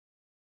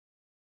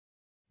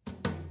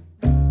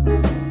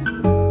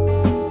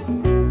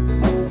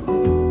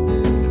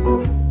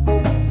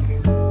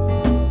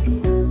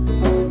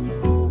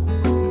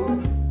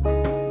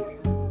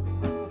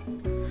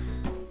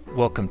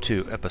Welcome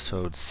to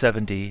episode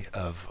 70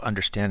 of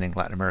Understanding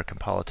Latin American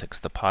Politics,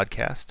 the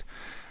podcast.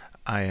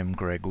 I am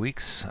Greg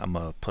Weeks. I'm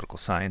a political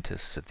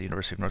scientist at the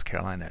University of North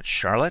Carolina at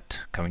Charlotte,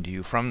 coming to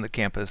you from the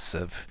campus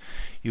of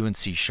UNC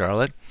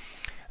Charlotte.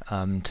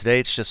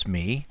 Today it's just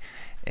me,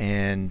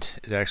 and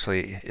it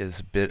actually is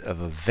a bit of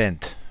a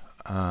vent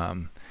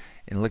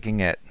in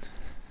looking at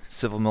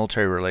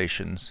civil-military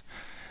relations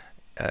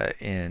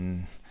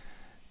in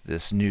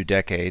this new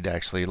decade,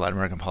 actually Latin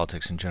American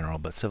politics in general,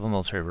 but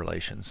civil-military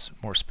relations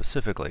more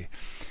specifically,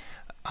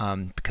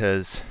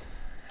 because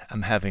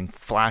I'm having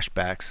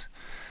flashbacks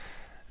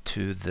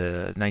to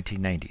the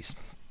 1990s.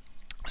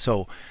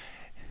 So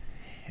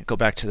go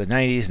back to the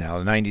 90s now.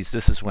 The 90s,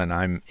 this is when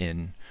I'm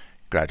in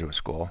graduate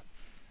school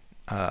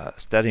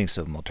studying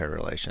civil-military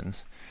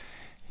relations.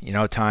 You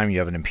know, time you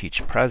have an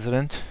impeached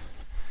president.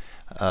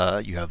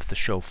 You have the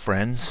show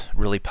Friends,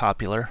 really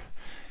popular.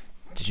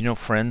 Did you know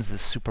Friends is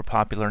super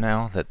popular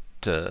now? That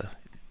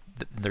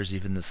there's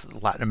even this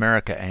Latin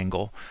America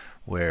angle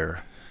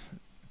where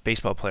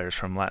baseball players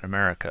from Latin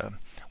America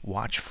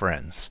watch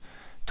Friends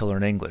to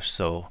learn English.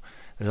 So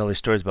there's all these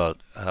stories about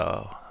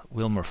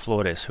Wilmer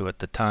Flores, who at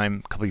the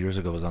time, a couple years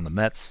ago, was on the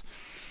Mets,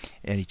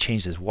 and he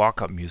changed his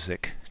walk-up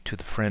music to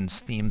the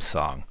Friends theme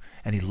song,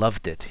 and he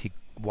loved it. He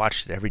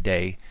watched it every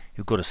day.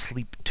 He would go to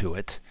sleep to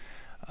it,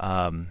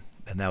 and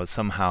that would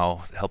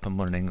somehow help him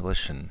learn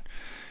English and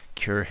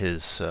cure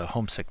his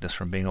homesickness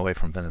from being away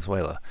from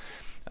Venezuela.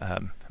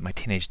 My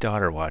teenage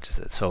daughter watches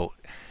it. So,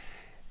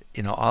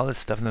 you know, all this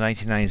stuff in the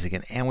 1990s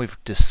again, and we're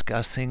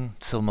discussing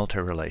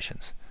civil-military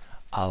relations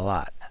a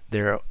lot.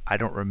 I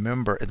don't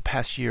remember, in the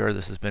past year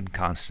this has been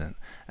constant,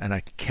 and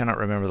I cannot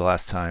remember the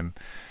last time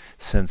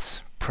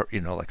since,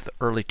 like the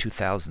early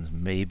 2000s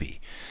maybe,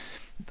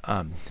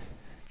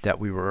 that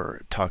we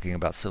were talking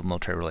about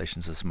civil-military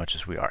relations as much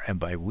as we are. And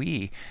by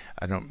we,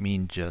 I don't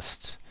mean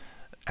just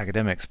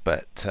academics,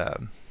 but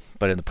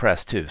in the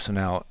press too. So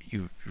now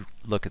you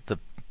look at the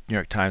New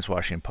York Times,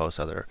 Washington Post,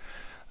 other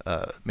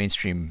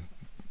mainstream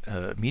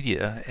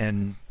media,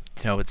 and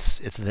you know it's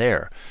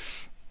there.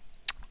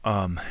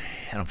 And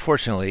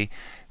unfortunately,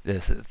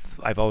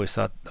 I've always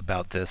thought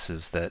about this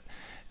is that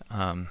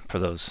for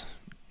those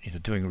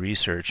doing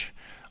research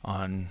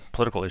on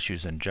political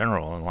issues in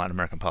general in Latin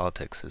American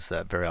politics, is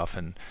that very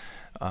often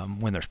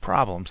when there's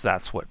problems,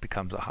 that's what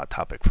becomes a hot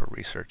topic for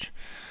research.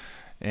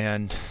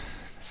 And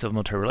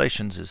civil-military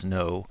relations is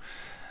no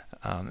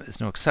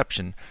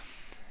exception.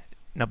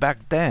 Now,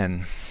 back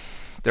then,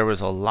 there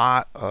was a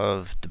lot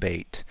of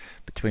debate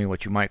between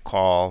what you might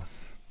call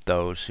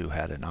those who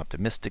had an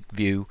optimistic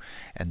view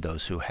and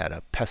those who had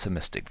a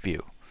pessimistic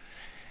view.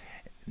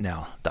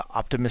 Now, the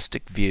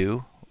optimistic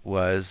view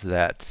was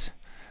that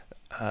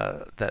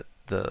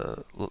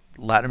the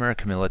Latin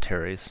American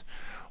militaries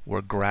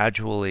were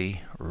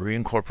gradually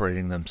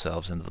reincorporating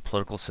themselves into the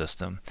political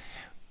system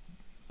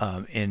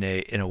in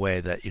a way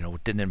that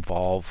didn't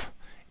involve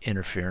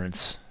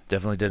interference.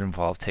 Definitely did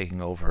involve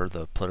taking over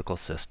the political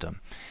system,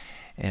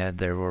 and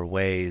there were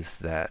ways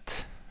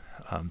that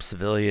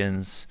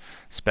civilians,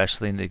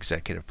 especially in the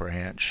executive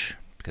branch,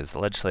 because the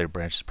legislative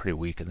branch is pretty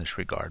weak in this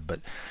regard, but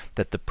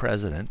that the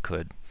president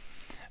could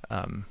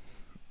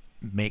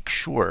make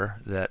sure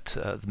that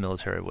the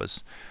military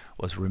was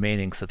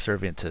remaining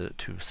subservient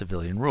to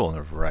civilian rule, and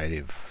a variety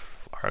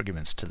of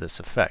arguments to this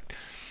effect.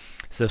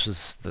 So this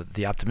was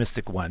the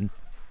optimistic one,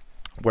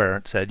 where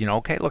it said,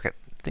 okay, look at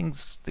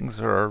things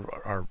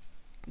are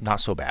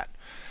not so bad.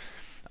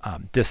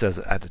 This, as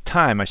at the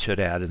time, I should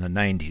add, in the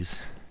 90s,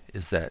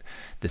 is that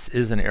this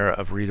is an era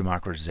of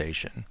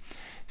redemocratization.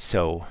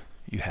 So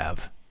you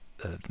have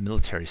the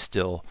military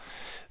still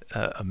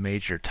a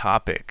major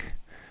topic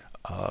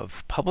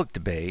of public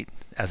debate,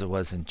 as it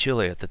was in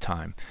Chile at the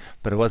time,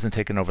 but it wasn't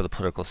taking over the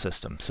political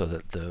system, so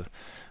that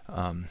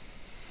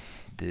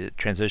the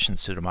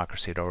transitions to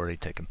democracy had already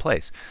taken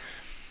place.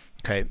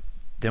 Okay,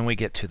 then we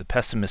get to the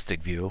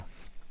pessimistic view,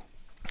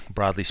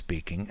 broadly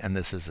speaking, and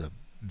this is a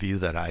view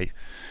that I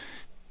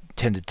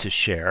tended to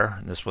share.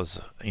 And this was,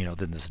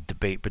 then this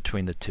debate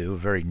between the two,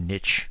 very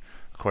niche.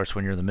 Of course,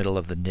 when you're in the middle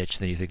of the niche,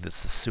 then you think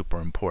this is super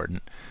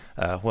important.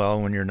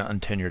 Well, when you're an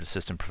untenured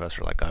assistant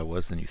professor like I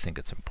was, then you think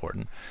it's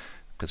important,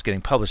 because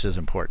getting published is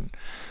important.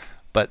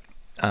 But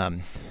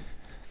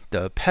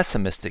the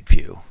pessimistic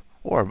view,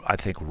 or I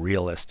think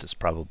realist is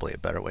probably a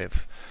better way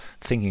of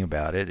thinking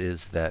about it,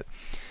 is that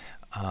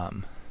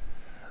Latin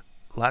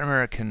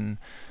American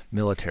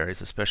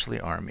militaries,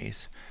 especially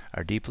armies,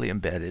 are deeply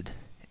embedded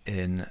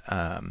in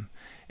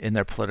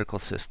their political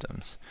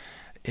systems,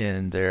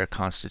 in their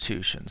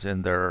constitutions,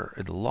 in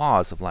the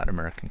laws of Latin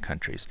American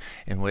countries,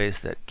 in ways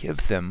that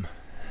give them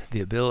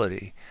the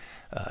ability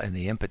and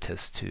the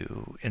impetus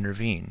to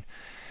intervene.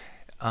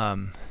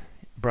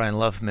 Brian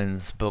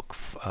Loveman's book,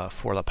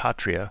 For La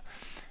Patria,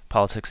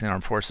 Politics and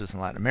Armed Forces in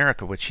Latin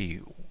America, which he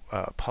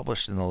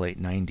published in the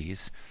late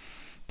 90s,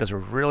 does a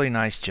really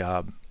nice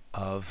job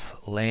of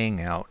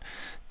laying out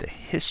the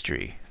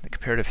history, the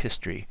comparative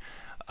history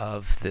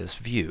of this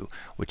view,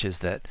 which is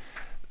that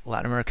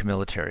Latin American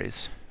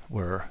militaries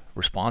were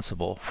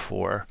responsible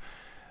for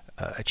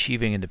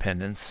achieving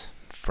independence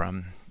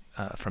from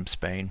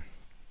Spain,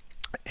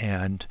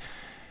 and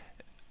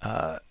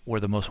were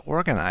the most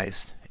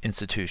organized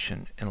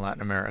institution in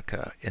Latin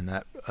America in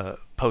that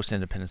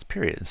post-independence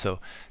period. And so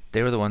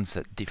they were the ones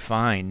that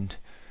defined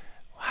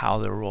how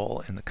their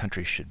role in the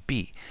country should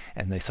be.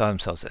 And they saw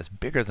themselves as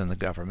bigger than the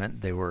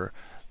government. They were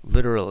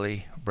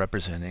literally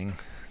representing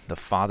the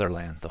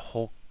fatherland, the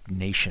whole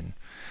nation.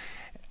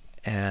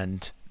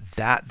 And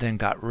that then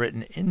got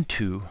written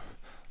into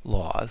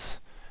laws,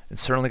 and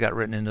certainly got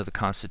written into the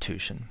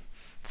Constitution.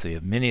 So you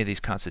have many of these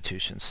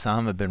constitutions.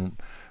 Some have been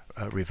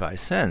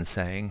revised since,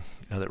 saying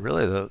that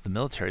really the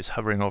military is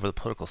hovering over the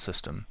political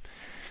system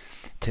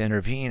to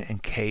intervene in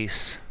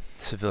case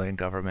civilian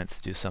governments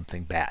do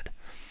something bad.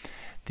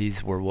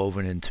 These were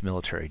woven into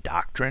military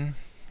doctrine,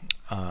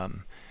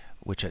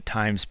 which at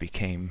times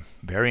became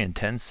very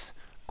intense.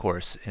 Of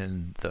course,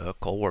 in the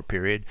Cold War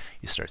period,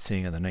 you start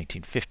seeing in the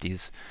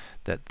 1950s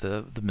that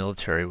the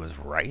military was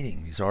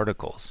writing these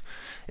articles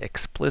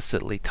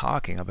explicitly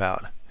talking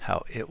about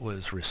how it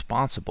was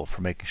responsible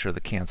for making sure the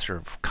cancer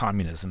of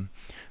communism,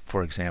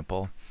 for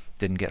example,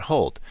 didn't get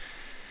hold.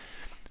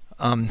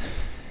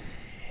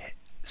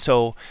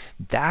 So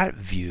that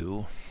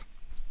view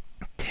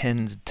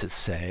tended to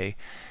say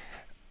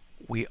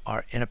we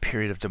are in a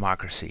period of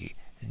democracy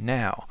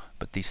now,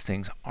 but these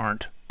things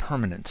aren't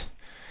permanent,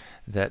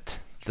 that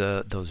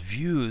those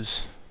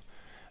views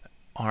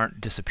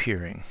aren't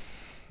disappearing.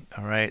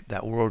 All right,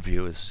 that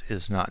worldview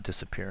is not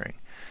disappearing.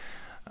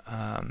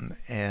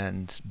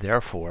 And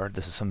therefore,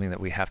 this is something that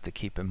we have to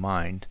keep in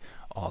mind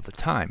all the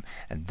time.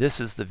 And this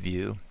is the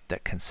view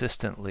that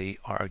consistently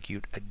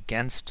argued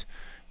against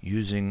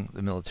using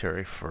the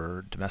military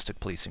for domestic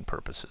policing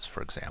purposes,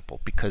 for example,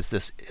 because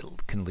this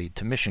can lead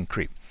to mission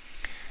creep.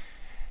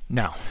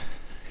 Now,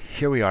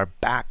 here we are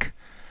back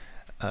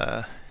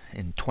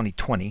in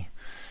 2020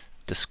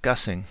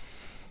 discussing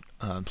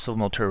civil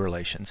military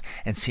relations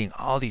and seeing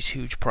all these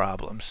huge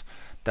problems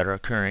that are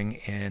occurring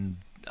in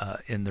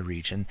the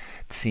region,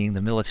 seeing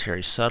the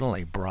military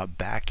suddenly brought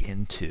back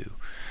into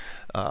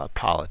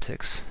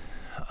politics.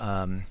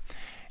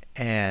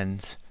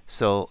 And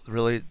so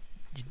really,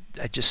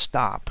 I just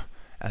stop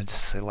and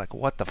just say, like,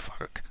 what the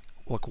fuck?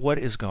 Like, what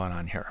is going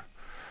on here?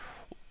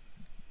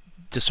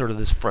 Just sort of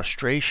this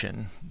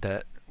frustration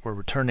that we're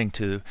returning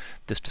to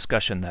this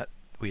discussion that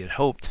we had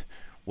hoped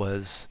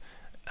was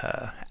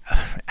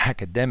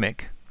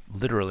academic,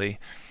 literally,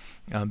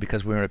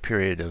 because we're in a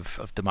period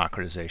of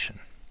democratization.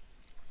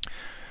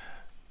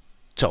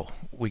 So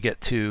we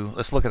get to,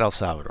 let's look at El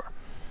Salvador,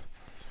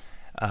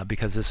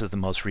 because this is the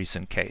most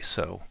recent case.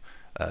 So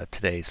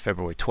today is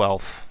February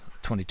 12th,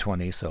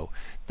 2020, so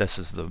this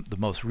is the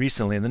most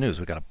recently in the news.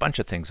 We've got a bunch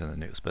of things in the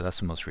news, but that's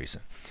the most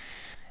recent.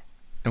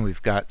 And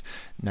we've got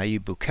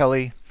Nayib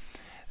Bukele,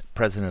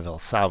 president of El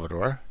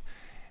Salvador,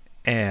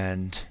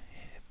 and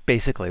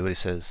basically what he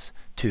says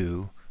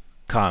to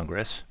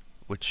Congress,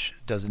 which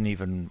doesn't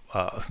even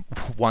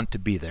want to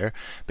be there,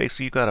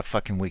 basically, you got a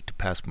fucking week to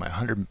pass my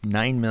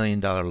 $109 million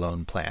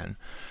loan plan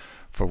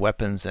for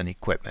weapons and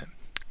equipment.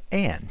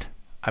 And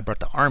I brought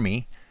the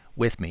army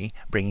with me,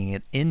 bringing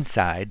it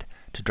inside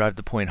to drive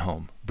the point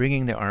home,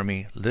 bringing the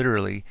army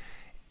literally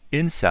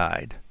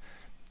inside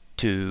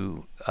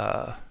to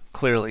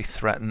clearly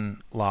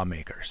threaten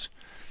lawmakers.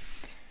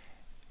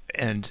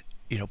 And,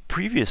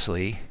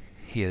 previously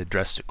he had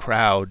addressed a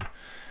crowd,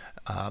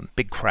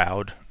 big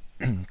crowd,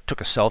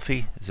 took a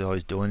selfie, as he's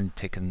always doing,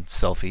 taking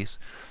selfies.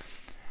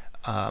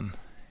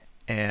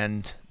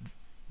 And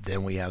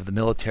then we have the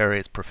military.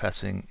 It's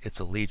professing its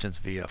allegiance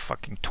via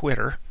fucking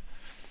Twitter.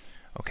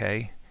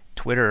 Okay?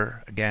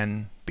 Twitter,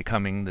 again,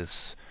 becoming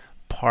this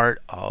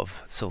part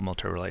of civil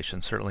military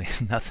relations. Certainly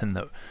nothing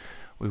that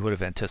we would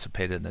have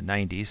anticipated in the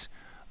 90s.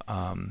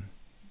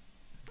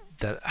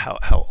 That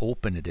how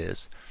open it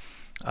is.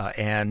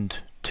 And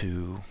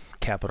to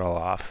cap it all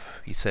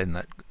off, he's saying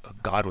that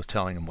God was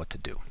telling him what to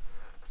do.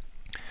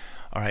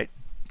 All right,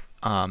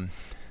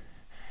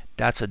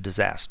 that's a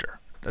disaster.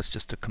 That's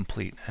just a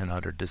complete and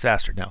utter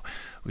disaster. Now,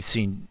 we've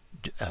seen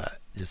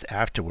just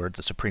afterwards,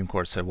 the Supreme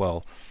Court said,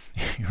 well,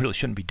 you really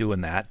shouldn't be doing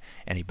that,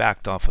 and he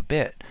backed off a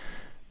bit.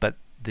 But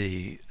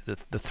the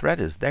threat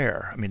is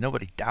there. I mean,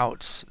 nobody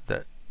doubts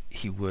that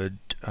he would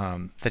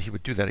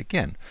do that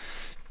again.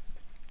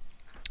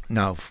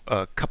 Now,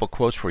 a couple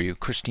quotes for you.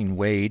 Christine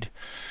Wade,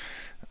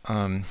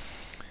 in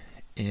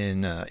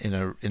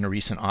a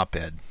recent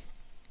op-ed,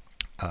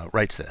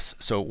 writes this.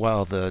 So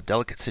while the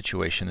delicate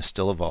situation is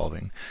still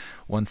evolving,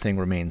 one thing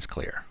remains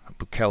clear.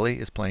 Bukele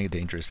is playing a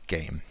dangerous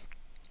game.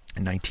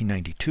 In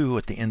 1992,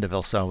 at the end of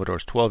El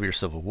Salvador's 12-year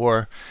civil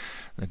war,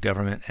 the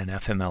government and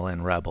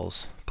FMLN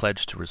rebels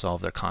pledged to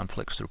resolve their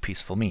conflicts through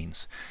peaceful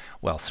means.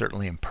 While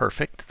certainly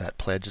imperfect, that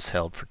pledge is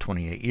held for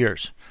 28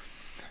 years.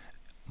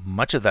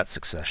 Much of that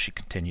success, she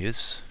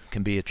continues,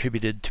 can be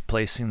attributed to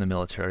placing the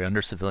military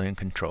under civilian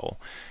control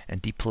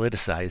and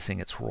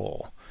depoliticizing its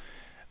role.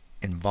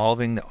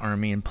 Involving the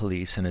army and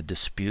police in a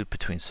dispute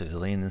between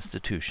civilian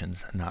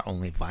institutions not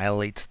only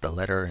violates the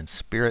letter and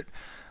spirit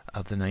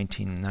of the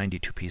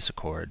 1992 peace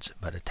accords,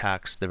 but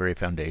attacks the very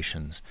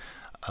foundations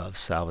of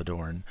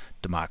Salvadoran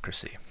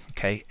democracy.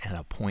 Okay, and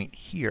a point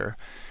here,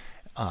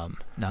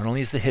 not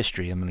only is the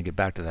history, I'm going to get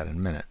back to that in a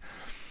minute,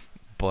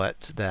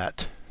 but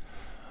that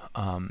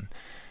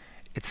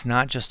it's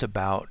not just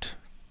about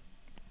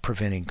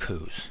preventing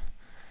coups.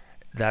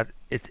 That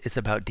it's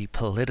about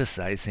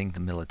depoliticizing the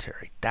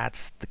military.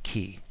 That's the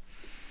key.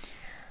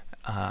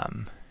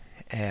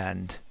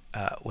 And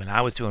when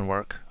I was doing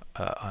work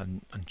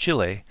on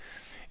Chile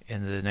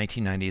in the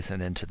 1990s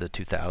and into the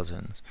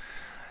 2000s,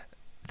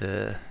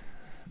 the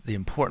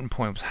important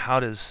point was how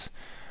does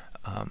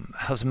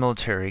the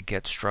military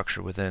get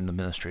structure within the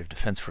Ministry of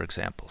Defense, for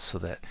example, so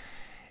that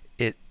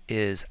it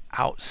is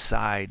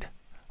outside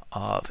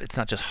of, it's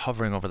not just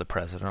hovering over the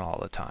president all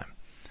the time.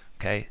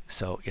 Okay,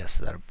 so yes,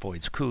 that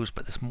avoids coups,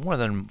 but it's more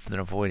than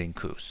avoiding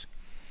coups.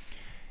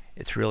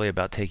 It's really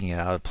about taking it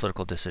out of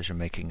political decision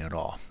making at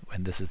all,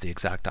 and this is the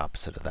exact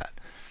opposite of that.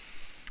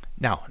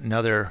 Now,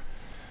 another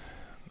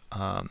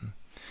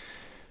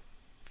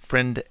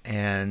friend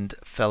and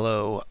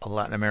fellow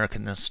Latin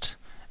Americanist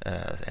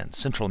and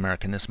Central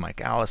Americanist,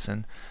 Mike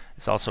Allison,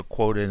 is also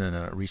quoted in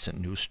a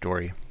recent news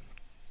story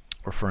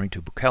referring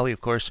to Bukele, of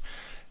course,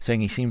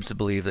 saying he seems to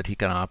believe that he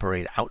can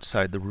operate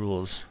outside the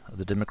rules of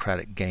the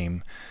democratic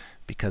game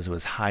because of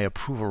his high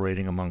approval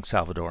rating among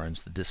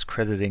Salvadorans, the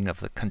discrediting of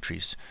the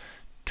country's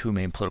two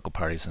main political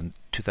parties in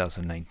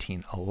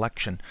 2019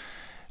 election.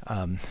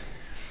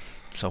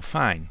 So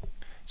fine,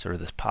 sort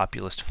of this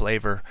populist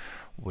flavor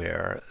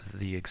where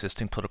the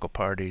existing political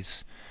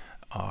parties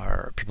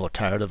people are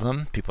tired of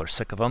them, people are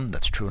sick of them.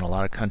 That's true in a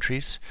lot of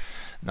countries,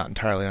 not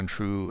entirely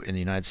untrue in the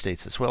United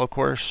States as well, of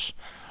course.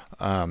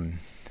 And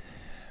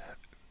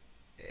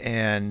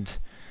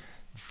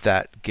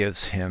that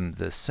gives him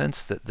the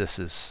sense that this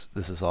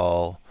is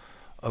all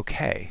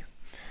okay,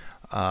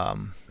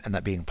 and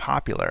that being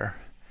popular,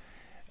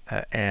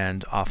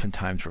 and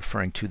oftentimes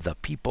referring to the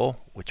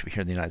people, which we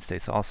hear in the United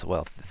States also.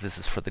 Well, this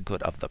is for the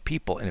good of the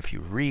people, and if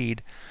you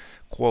read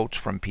quotes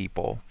from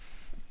people,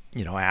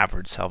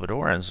 average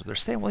Salvadorans, they're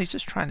saying, well, he's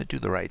just trying to do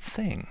the right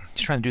thing.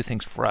 He's trying to do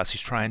things for us.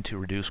 He's trying to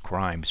reduce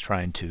crime. He's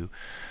trying to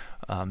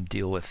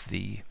deal with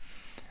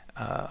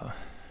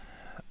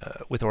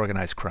with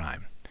organized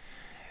crime.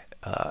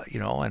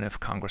 And if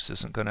Congress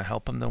isn't going to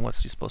help him, then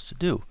what's he supposed to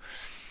do?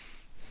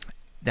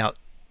 Now,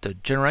 the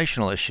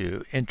generational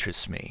issue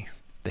interests me,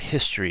 the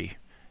history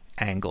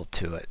angle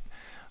to it.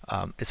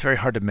 It's very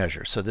hard to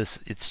measure, so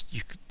it's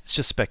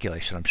just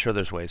speculation. I'm sure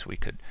there's ways we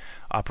could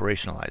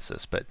operationalize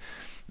this, but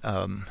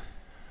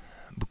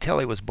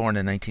Bukele was born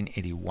in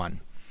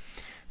 1981,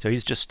 so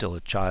he's just still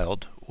a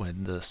child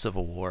when the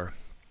Civil War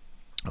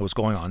was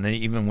going on, and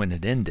even when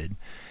it ended,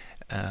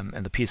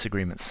 and the peace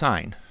agreement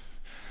signed.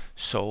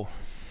 So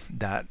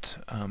that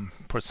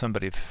for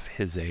somebody of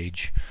his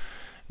age,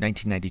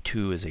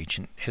 1992 is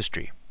ancient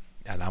history,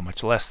 and how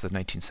much less the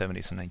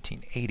 1970s and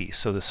 1980s.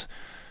 So this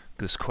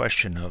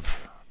question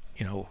of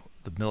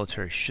the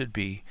military should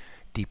be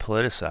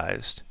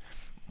depoliticized,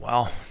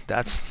 well,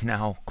 that's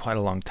now quite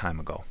a long time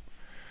ago,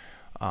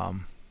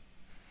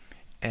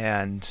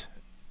 and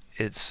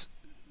it's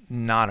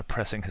not a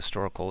pressing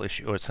historical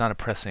issue, or it's not a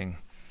pressing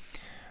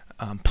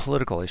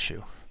political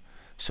issue.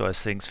 So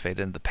as things fade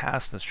into the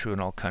past, that's true in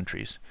all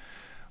countries,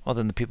 well,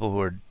 then the people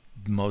who are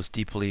most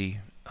deeply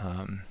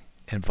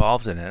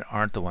involved in it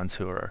aren't the ones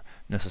who are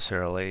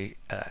necessarily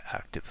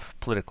active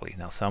politically.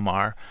 Now, some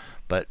are,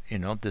 but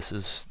this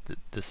is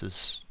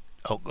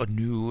a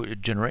new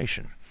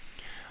generation.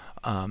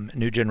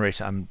 New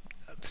generation. I'm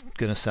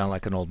going to sound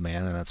like an old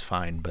man, and that's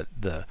fine. But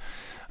the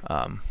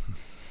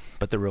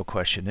real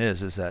question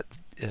is that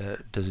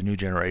does a new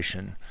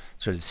generation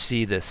sort of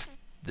see these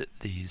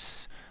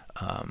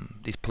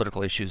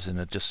political issues in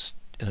a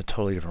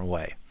totally different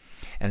way,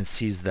 and it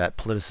sees that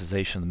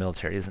politicization of the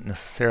military isn't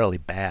necessarily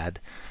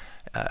bad,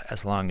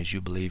 as long as you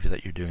believe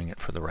that you're doing it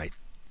for the right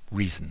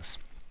reasons.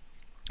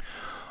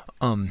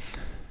 The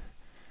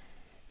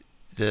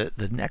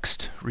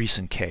next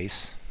recent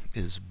case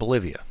is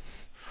Bolivia.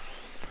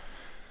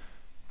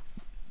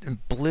 In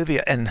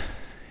Bolivia, and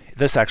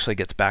this actually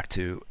gets back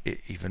to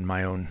even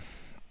my own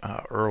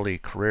early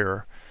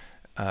career,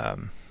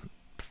 from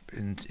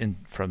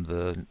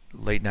the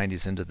late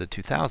 90s into the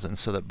 2000s,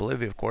 so that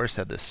Bolivia, of course,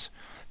 had this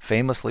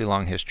famously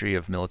long history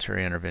of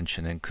military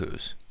intervention and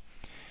coups.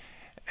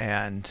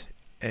 And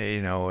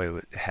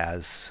it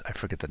has, I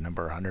forget the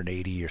number,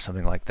 180 or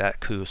something like that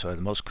coups, so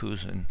the most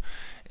coups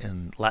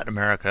in Latin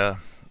America,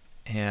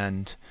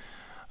 and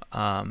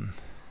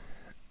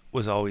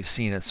was always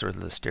seen as sort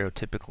of the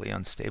stereotypically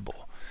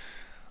unstable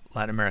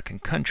Latin American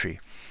country.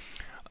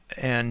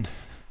 And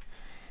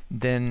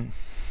then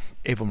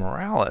Evo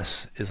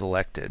Morales is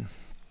elected,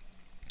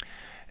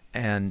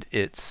 and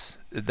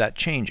that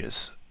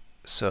changes.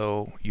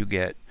 So you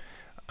get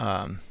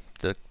the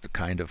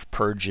kind of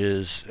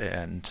purges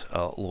and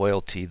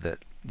loyalty that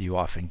you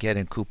often get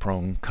in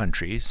coup-prone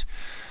countries,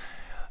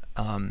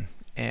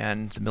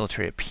 and the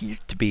military appears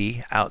to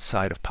be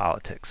outside of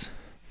politics.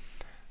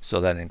 So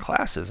that in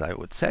classes, I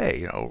would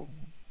say,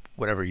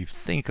 whatever you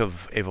think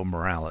of Evo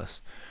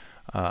Morales,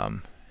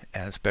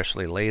 and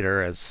especially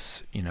later,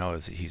 as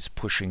as he's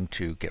pushing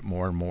to get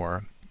more and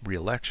more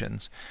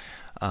re-elections,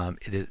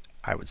 it is.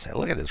 I would say,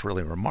 look at it, it's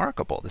really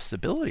remarkable. The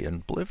stability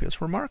in Bolivia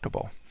is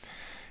remarkable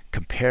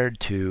compared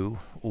to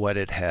what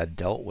it had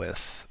dealt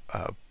with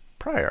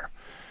prior.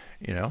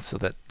 So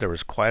that there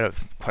was quite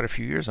a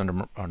few years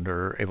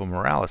under Evo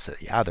Morales.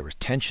 Yeah, there was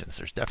tensions.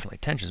 There's definitely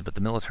tensions, but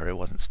the military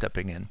wasn't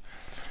stepping in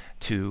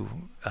to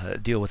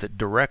deal with it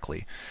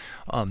directly.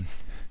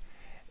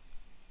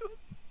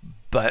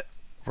 But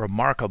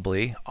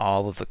remarkably,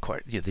 all of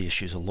the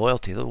issues of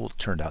loyalty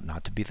turned out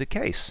not to be the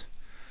case.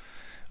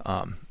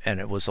 And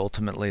it was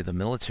ultimately the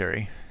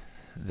military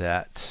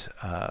that,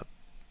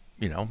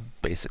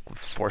 basically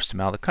forced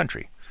him out of the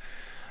country.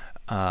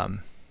 And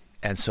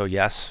so,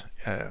 yes,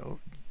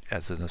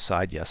 as an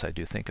aside, yes, I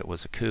do think it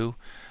was a coup.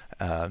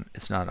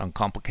 It's not an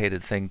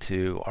uncomplicated thing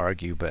to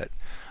argue, but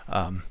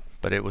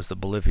it was the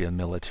Bolivian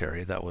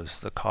military that was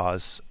the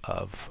cause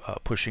of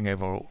pushing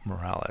Evo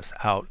Morales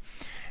out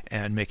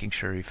and making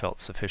sure he felt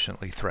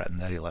sufficiently threatened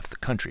that he left the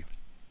country.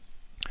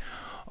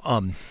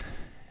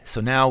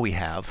 So now we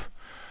have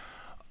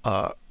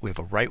a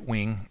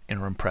right-wing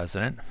interim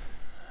president,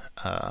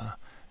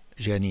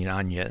 Jeanine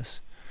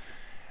Áñez,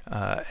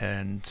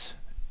 and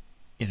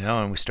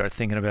we start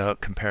thinking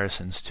about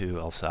comparisons to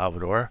El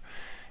Salvador,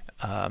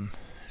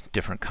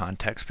 different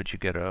context, but you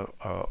get a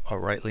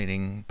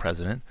right-leaning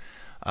president,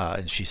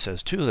 and she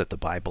says too that the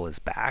Bible is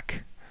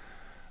back.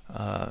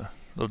 A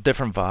little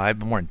different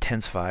vibe, a more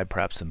intense vibe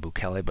perhaps than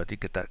Bukele, but you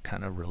get that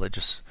kind of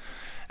religious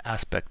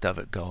aspect of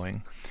it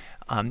going.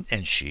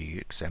 And she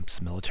exempts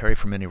the military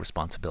from any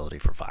responsibility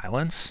for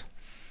violence,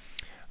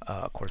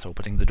 of course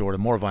opening the door to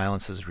more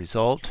violence as a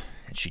result.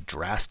 And she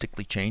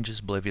drastically changes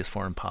Bolivia's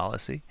foreign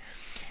policy,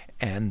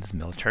 and the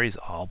military is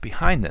all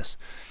behind this.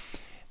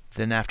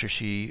 Then after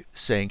she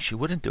saying she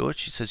wouldn't do it,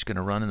 she says she's going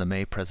to run in the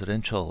May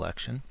presidential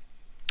election.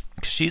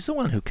 She's the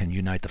one who can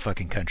unite the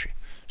fucking country.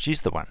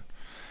 She's the one.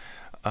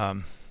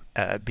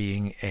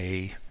 Being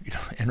a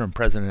interim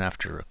president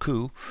after a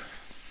coup,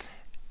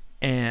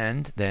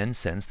 and then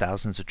sends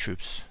thousands of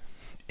troops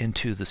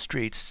into the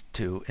streets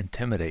to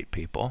intimidate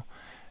people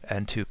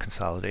and to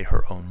consolidate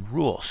her own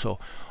rule. So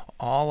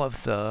all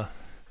of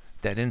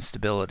that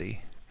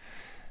instability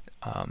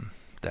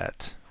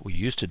that we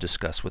used to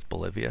discuss with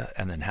Bolivia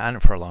and then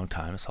hadn't for a long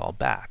time is all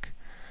back.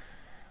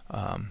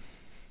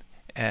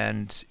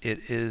 And it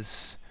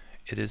is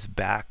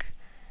back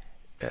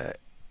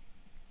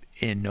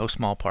in no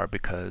small part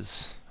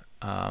because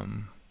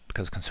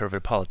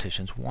conservative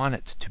politicians want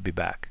it to be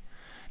back.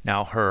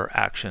 Now, her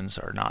actions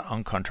are not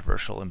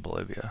uncontroversial in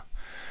Bolivia,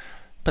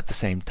 but at the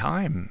same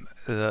time,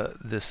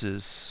 this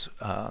is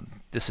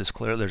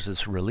clear. There's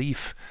this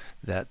relief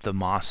that the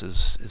MAS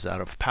is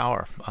out of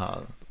power,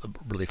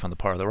 relief on the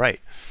part of the right.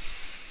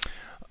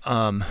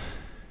 And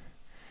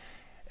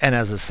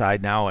as a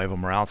side, now Evo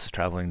Morales is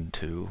traveling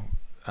to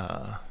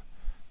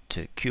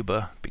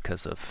Cuba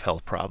because of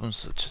health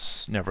problems, which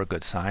is never a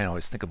good sign. I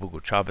always think of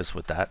Hugo Chavez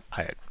with that.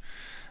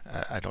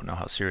 I don't know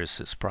how serious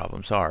his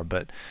problems are,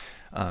 but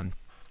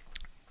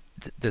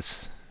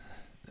this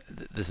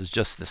is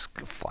just this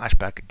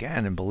flashback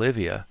again in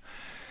Bolivia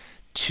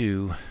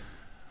to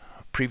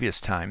previous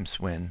times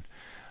when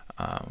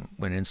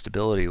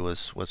instability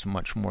was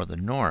much more the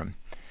norm,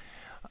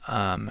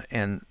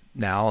 and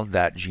now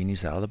that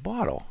genie's out of the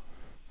bottle,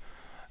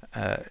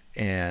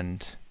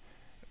 and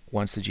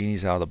once the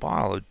genie's out of the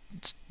bottle,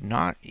 it's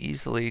not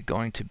easily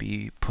going to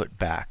be put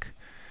back,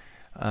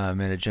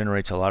 and it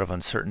generates a lot of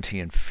uncertainty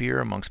and fear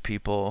amongst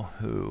people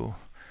who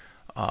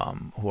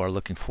are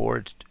looking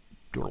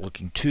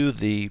to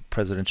the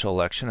presidential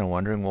election and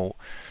wondering, well,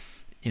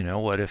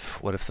 what if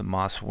the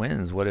MAS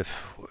wins? What is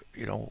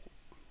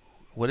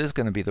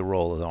going to be the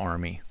role of the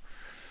army?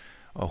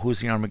 Well, who's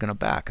the army going to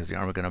back? Is the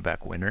army going to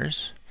back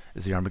winners?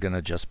 Is the army going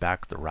to just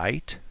back the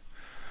right?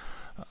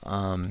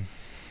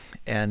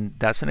 And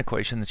that's an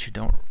equation that you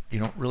don't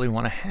really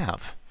want to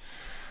have.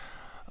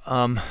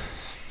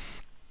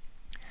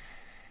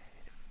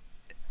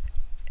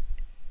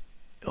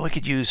 We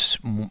could use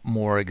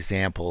more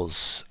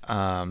examples.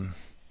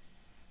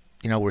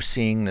 We're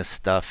seeing this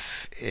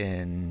stuff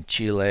in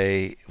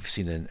Chile. We've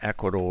seen it in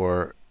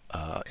Ecuador,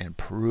 in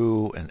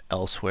Peru, and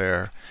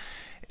elsewhere.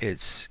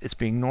 It's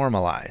being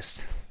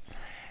normalized,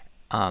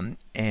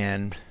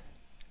 and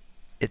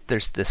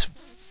there's this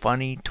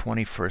funny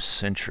 21st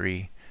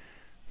century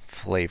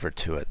flavor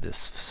to it. This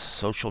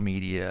social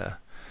media,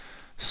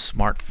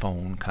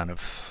 smartphone kind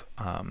of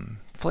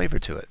flavor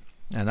to it.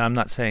 And I'm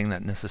not saying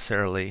that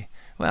necessarily.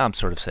 Well, I'm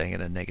sort of saying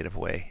it in a negative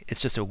way.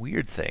 It's just a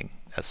weird thing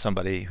as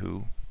somebody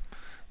who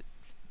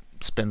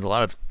spends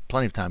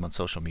plenty of time on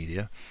social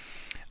media.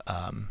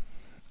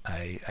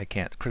 I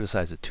can't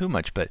criticize it too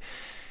much, but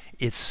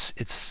it's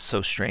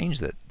so strange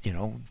that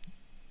you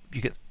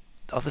get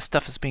all this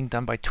stuff is being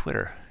done by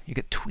Twitter. You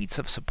get tweets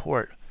of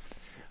support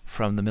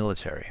from the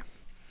military.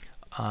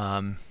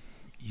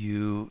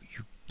 You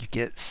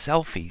get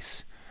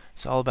selfies.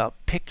 It's all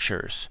about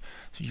pictures.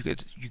 So you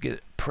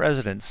get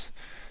presidents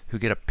who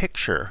get a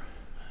picture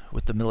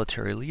with the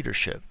military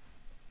leadership.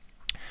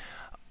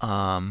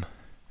 Um,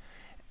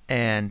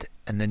 and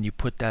then you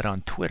put that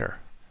on Twitter.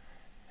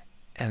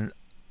 And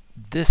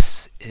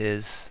this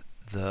is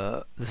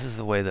the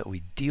way that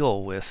we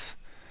deal with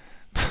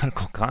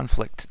political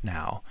conflict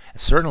now.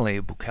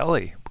 Certainly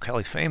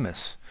Bukele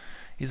famous.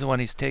 He's the one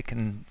he's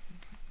taking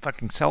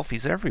fucking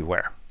selfies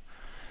everywhere.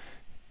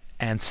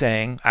 And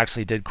saying,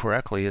 actually did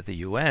correctly at the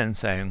UN,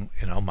 saying,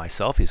 my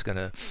selfie's going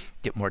to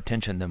get more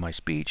attention than my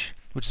speech,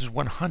 which is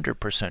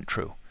 100%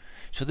 true.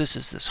 So this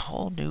is this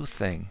whole new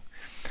thing.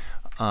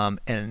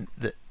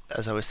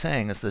 As I was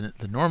saying, the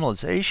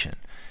normalization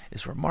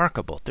is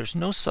remarkable. There's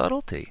no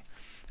subtlety.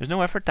 There's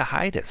no effort to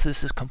hide it. So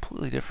this is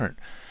completely different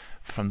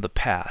from the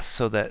past.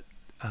 So that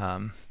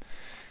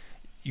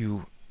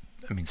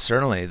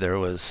certainly there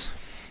was,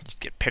 you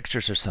get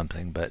pictures or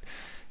something, but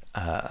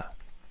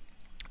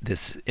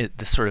this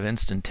sort of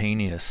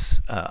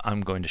instantaneous,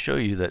 I'm going to show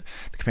you that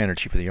the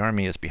Commander-in-Chief of the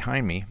Army is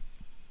behind me,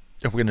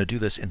 and we're going to do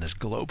this in this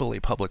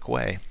globally public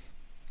way.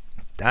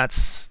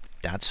 That's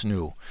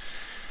new.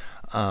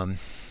 And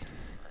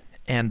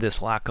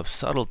this lack of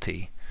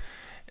subtlety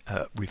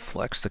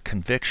reflects the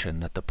conviction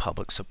that the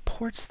public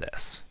supports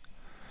this.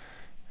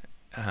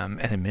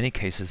 And in many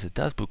cases it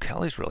does.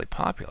 Bukele's really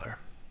popular.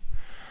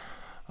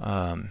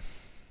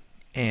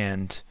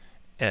 And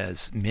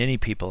as many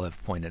people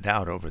have pointed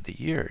out over the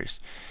years,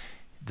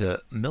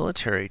 the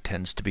military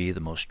tends to be the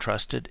most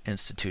trusted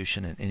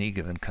institution in any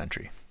given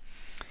country.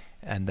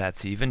 And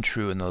that's even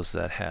true in those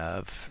that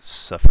have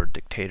suffered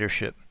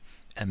dictatorship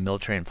and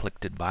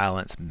military-inflicted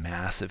violence,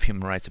 massive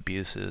human rights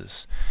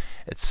abuses,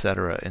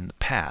 etc. in the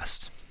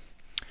past.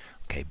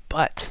 Okay,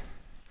 but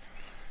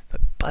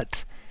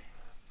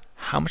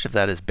how much of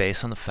that is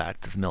based on the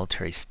fact that the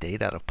military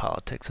stayed out of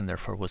politics and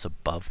therefore was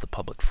above the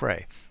public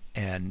fray?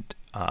 And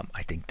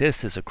I think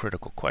this is a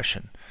critical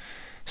question,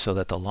 so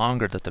that the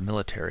longer that the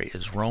military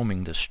is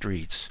roaming the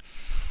streets,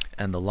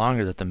 and the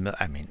longer that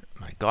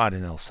my God,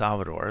 in El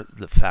Salvador,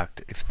 the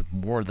fact, if the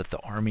more that the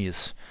army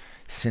is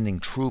sending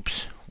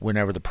troops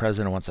whenever the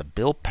president wants a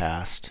bill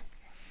passed,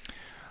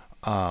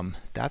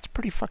 that's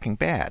pretty fucking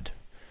bad.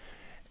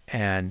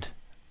 And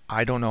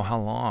I don't know how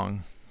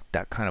long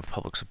that kind of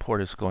public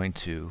support is going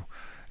to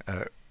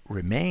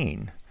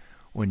remain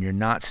when you're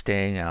not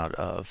staying out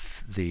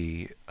of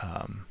the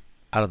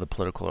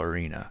political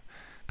arena,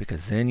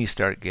 because then you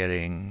start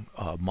getting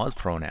mud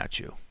thrown at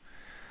you,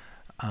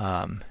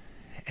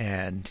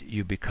 and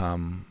you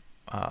become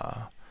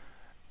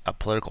a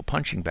political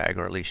punching bag,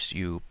 or at least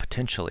you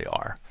potentially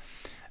are.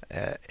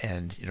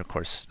 And of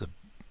course, the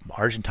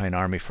Argentine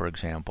army, for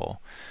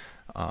example,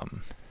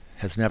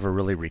 has never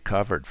really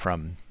recovered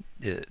from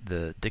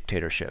the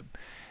dictatorship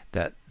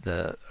that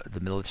the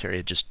military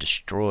had just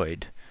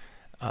destroyed.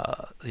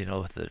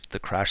 The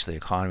crash of the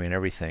economy and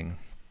everything.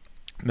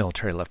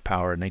 Military left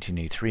power in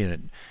 1983,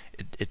 and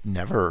it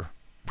never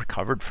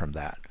recovered from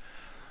that.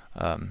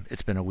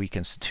 It's been a weak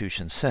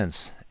institution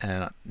since,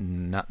 and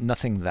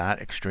nothing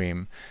that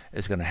extreme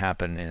is going to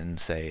happen in,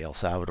 say, El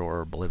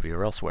Salvador or Bolivia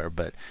or elsewhere.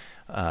 But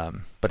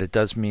it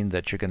does mean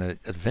that you're going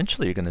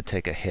to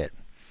take a hit,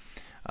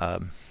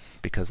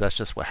 because that's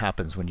just what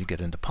happens when you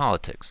get into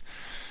politics.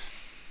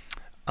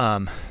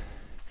 And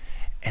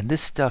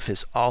this stuff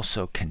is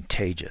also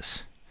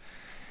contagious.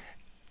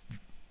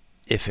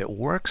 If it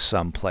works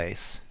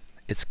someplace,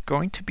 it's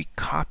going to be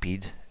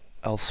copied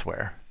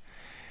elsewhere.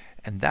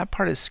 And that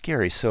part is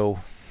scary. So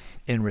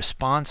in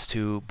response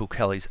to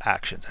Bukele's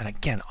actions, and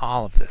again,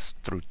 all of this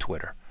through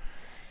Twitter,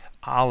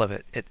 all of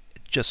it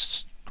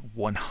just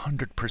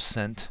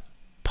 100%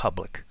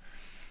 public.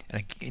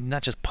 And again,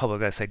 not just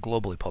public, I say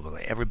globally public.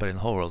 Like everybody in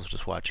the whole world is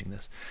just watching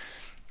this.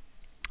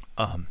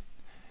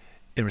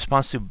 In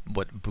response to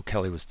what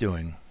Bukele was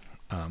doing,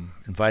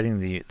 inviting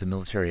the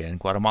military in,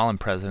 Guatemalan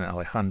President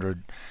Alejandro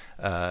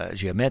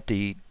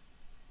Giammattei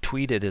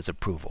tweeted his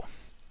approval.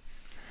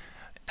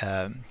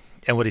 And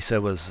what he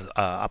said was,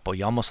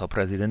 apoyamos al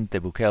presidente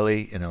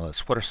Bukele en el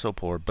esfuerzo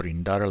por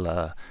brindar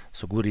la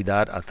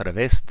seguridad a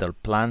través del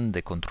plan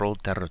de control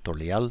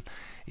territorial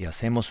y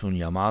hacemos un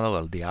llamado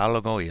al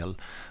diálogo y al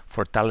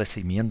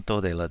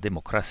fortalecimiento de la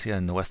democracia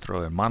en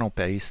nuestro hermano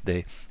país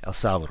de El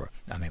Salvador.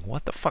 I mean,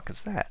 what the fuck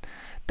is that?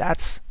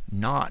 That's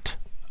not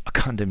a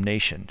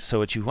condemnation. So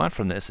what you want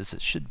from this is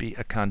it should be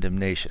a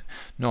condemnation.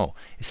 No,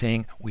 it's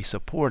saying we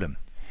support him.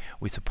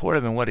 We support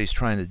him in what he's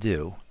trying to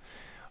do,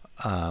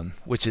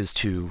 which is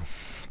to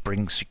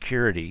bring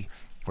security.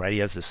 Right, he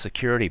has a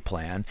security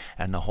plan,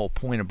 and the whole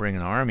point of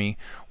bringing an army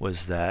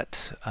was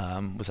that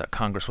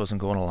Congress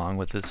wasn't going along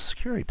with this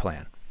security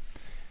plan,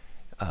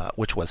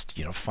 which was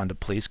fund a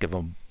police, get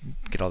all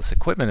this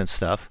equipment and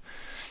stuff.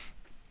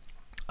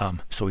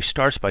 So he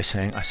starts by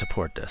saying, "I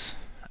support this,"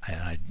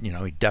 and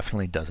he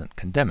definitely doesn't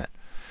condemn it.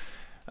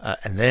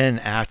 And then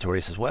afterward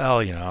he says, "Well,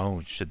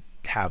 we should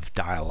have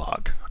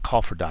dialogue, a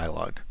call for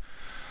dialogue."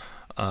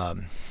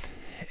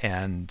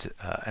 And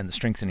the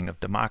strengthening of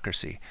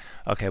democracy.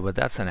 Okay, but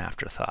that's an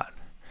afterthought.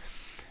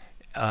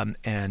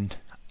 And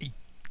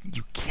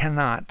you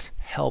cannot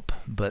help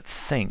but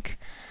think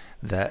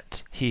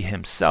that he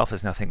himself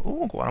is now thinking,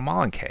 "Ooh,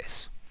 Guatemalan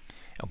case.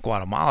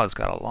 Guatemala's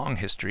got a long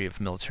history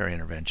of military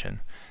intervention.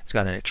 It's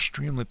got an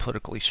extremely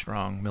politically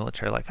strong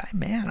military. Like,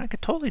 man, I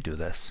could totally do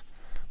this.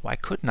 Why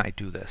couldn't I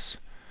do this?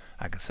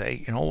 I could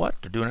say, you know what,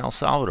 they're doing El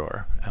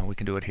Salvador, and we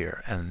can do it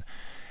here. And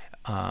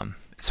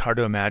it's hard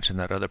to imagine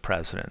that other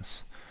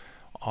presidents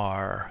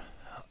are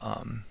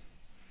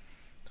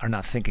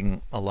not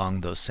thinking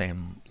along those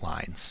same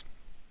lines.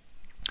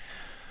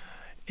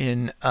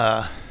 In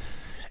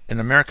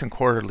American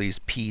Quarterly's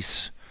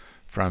piece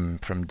from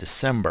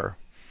December,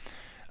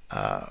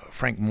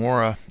 Frank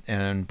Mora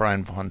and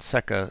Brian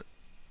Fonseca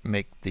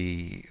make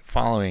the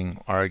following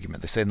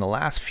argument. They say in the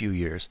last few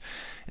years,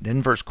 an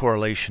inverse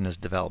correlation has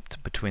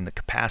developed between the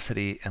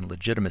capacity and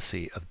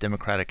legitimacy of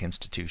democratic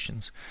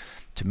institutions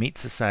to meet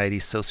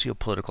society's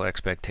socio-political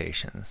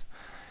expectations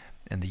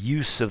and the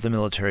use of the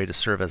military to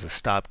serve as a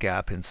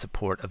stopgap in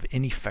support of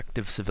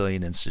ineffective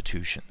civilian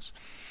institutions.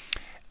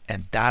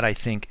 And that, I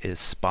think, is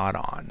spot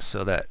on,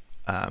 so that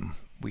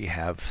we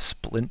have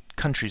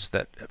countries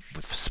that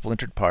with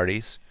splintered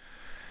parties,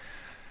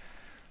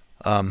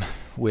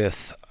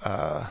 with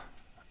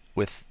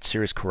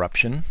serious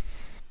corruption,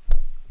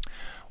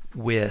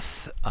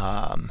 with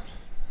a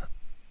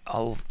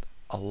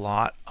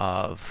lot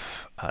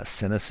of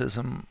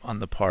cynicism on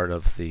the part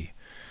of the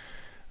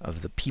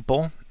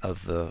people,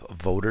 of the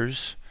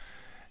voters,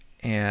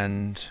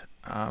 and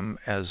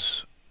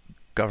as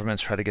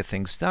governments try to get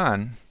things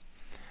done,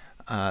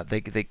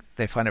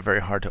 they find it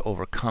very hard to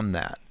overcome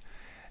that.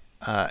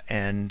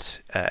 And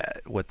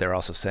what they're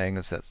also saying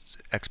is that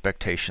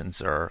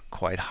expectations are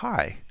quite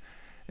high,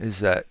 is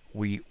that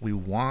we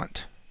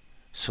want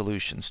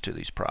solutions to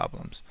these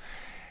problems.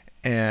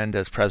 And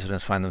as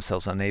presidents find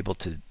themselves unable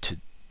to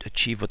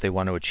achieve what they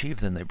want to achieve,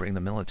 then they bring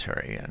the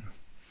military in.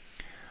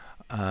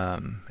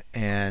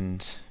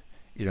 And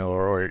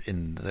or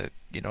in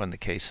the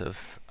case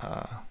of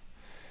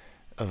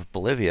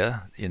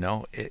Bolivia,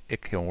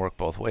 it can work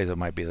both ways. It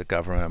might be the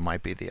government, it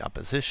might be the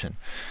opposition.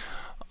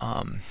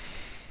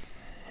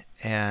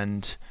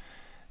 And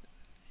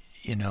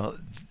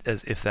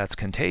if that's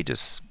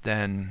contagious,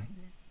 then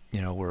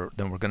we're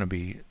going to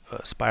be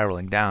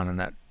spiraling down, and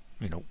that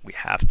we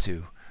have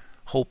to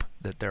hope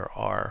that there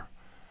are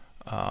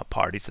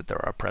parties, that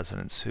there are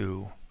presidents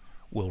who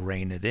will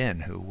rein it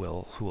in, who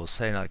will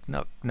say, like,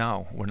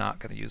 no, we're not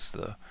going to use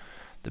the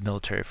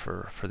military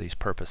for these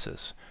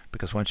purposes,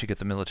 because once you get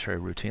the military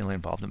routinely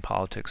involved in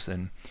politics,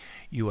 then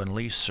you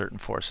unleash certain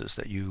forces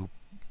that you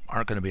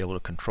aren't going to be able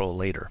to control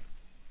later.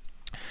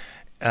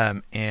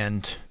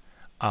 And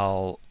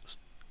I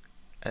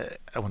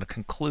want to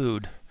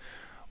conclude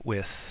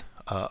with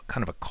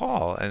kind of a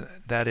call, and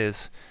that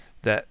is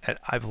that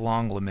I've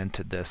long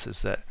lamented this,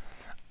 is that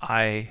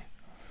I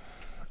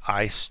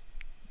had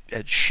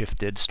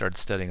started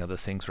studying other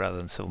things rather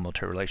than civil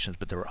military relations,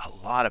 but there were a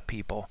lot of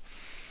people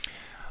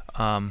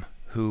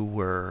who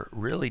were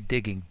really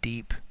digging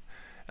deep,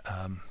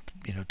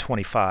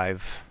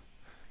 25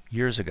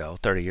 years ago,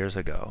 30 years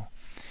ago,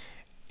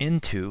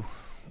 into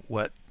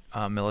what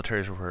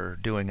militaries were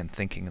doing and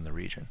thinking in the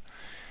region.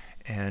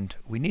 And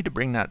we need to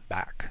bring that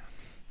back.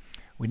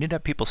 We need to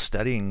have people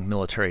studying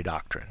military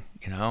doctrine.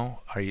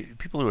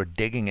 People who are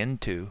digging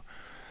into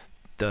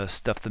the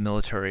stuff the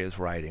military is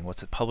writing,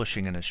 what's it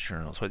publishing in its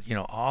journals,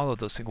 all of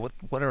those things.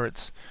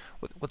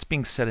 What's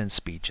being said in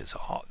speeches?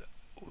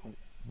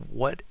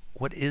 What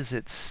is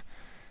its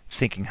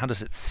thinking? How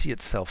does it see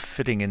itself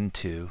fitting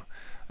into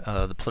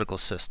the political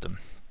system?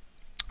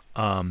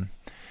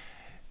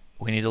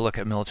 We need to look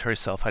at military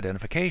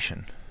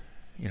self-identification.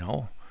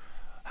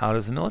 How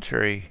does the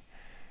military,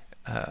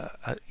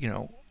 what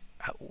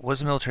does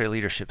the military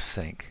leadership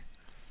think?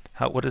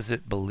 What does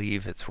it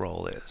believe its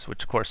role is?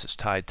 Which, of course, is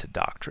tied to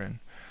doctrine.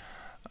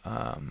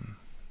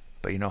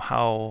 But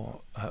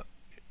how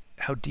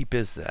deep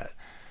is that?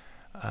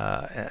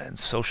 And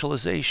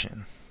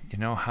socialization.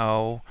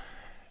 How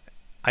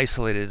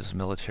isolated does the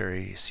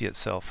military see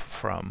itself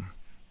from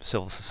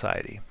civil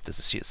society? Does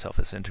it see itself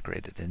as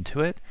integrated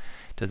into it?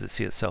 Does it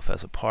see itself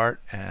as a part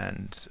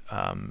and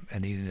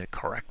needing to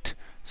correct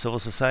civil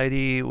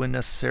society when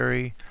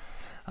necessary?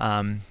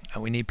 And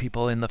we need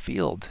people in the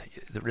field.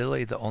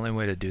 Really, the only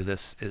way to do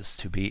this is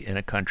to be in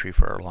a country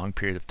for a long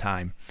period of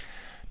time,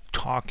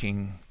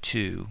 talking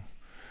to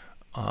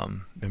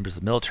members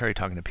of the military,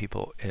 talking to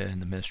people in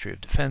the Ministry of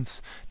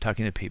Defense,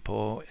 talking to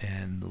people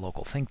in the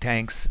local think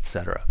tanks,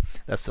 etc.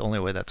 That's the only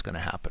way that's going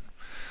to happen.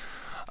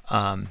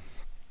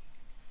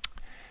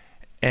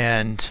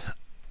 And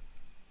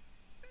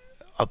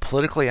a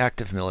politically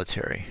active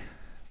military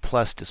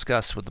plus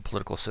disgust with the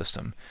political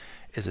system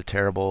is a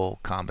terrible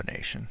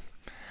combination.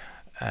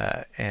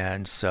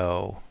 And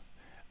so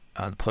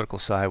on the political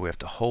side, we have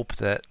to hope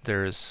that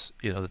there's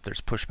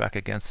pushback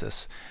against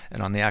this.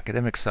 And on the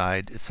academic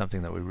side, it's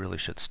something that we really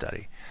should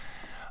study.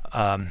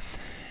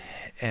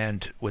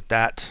 And with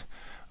that,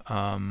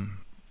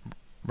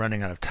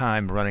 running out of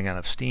time, running out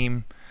of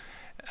steam,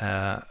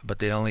 but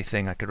the only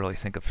thing I could really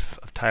think of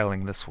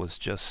titling this was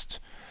just,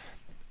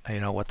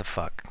 what the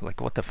fuck?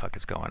 Like, what the fuck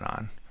is going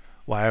on?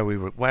 Why are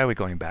we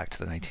going back to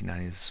the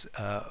 1990s?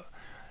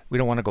 we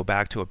don't want to go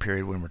back to a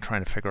period when we're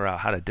trying to figure out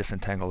how to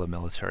disentangle the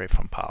military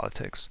from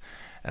politics.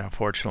 And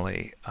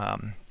unfortunately,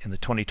 in the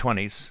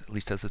 2020s, at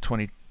least as the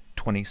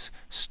 2020s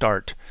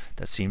start,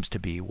 that seems to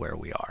be where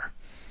we are.